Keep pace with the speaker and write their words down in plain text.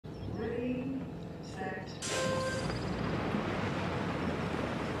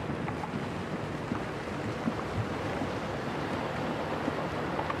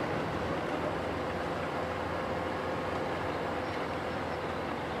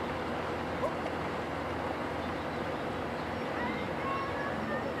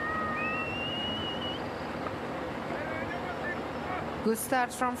Good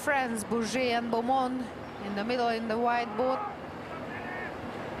start from France, Bourget and Beaumont in the middle in the white boat.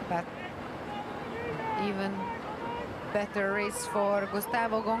 But even better race for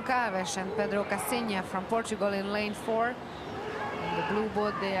Gustavo Goncalves and Pedro Casinha from Portugal in lane 4. In the blue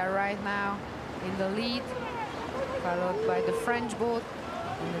boat, they are right now in the lead, followed by the French boat.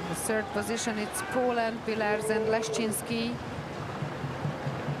 And in the third position, it's Poland, Pilars and Leszczynski.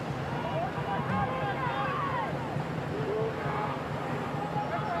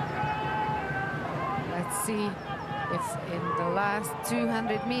 Let's see if in the last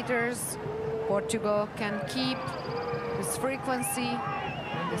 200 meters, Portugal can keep this frequency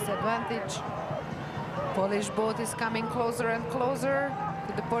and this advantage. Polish boat is coming closer and closer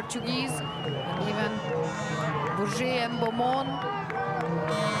to the Portuguese, and even Bourget and Beaumont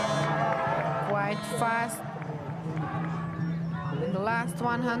quite fast in the last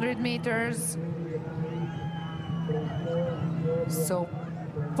 100 meters. So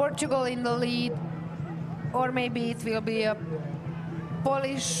Portugal in the lead, or maybe it will be a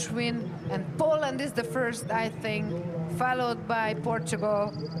Polish win, and Poland is the first, I think, followed by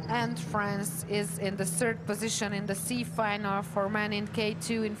Portugal, and France is in the third position in the C final for men in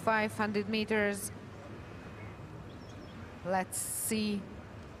K2 in 500 meters. Let's see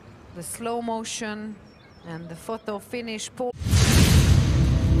the slow motion and the photo finish.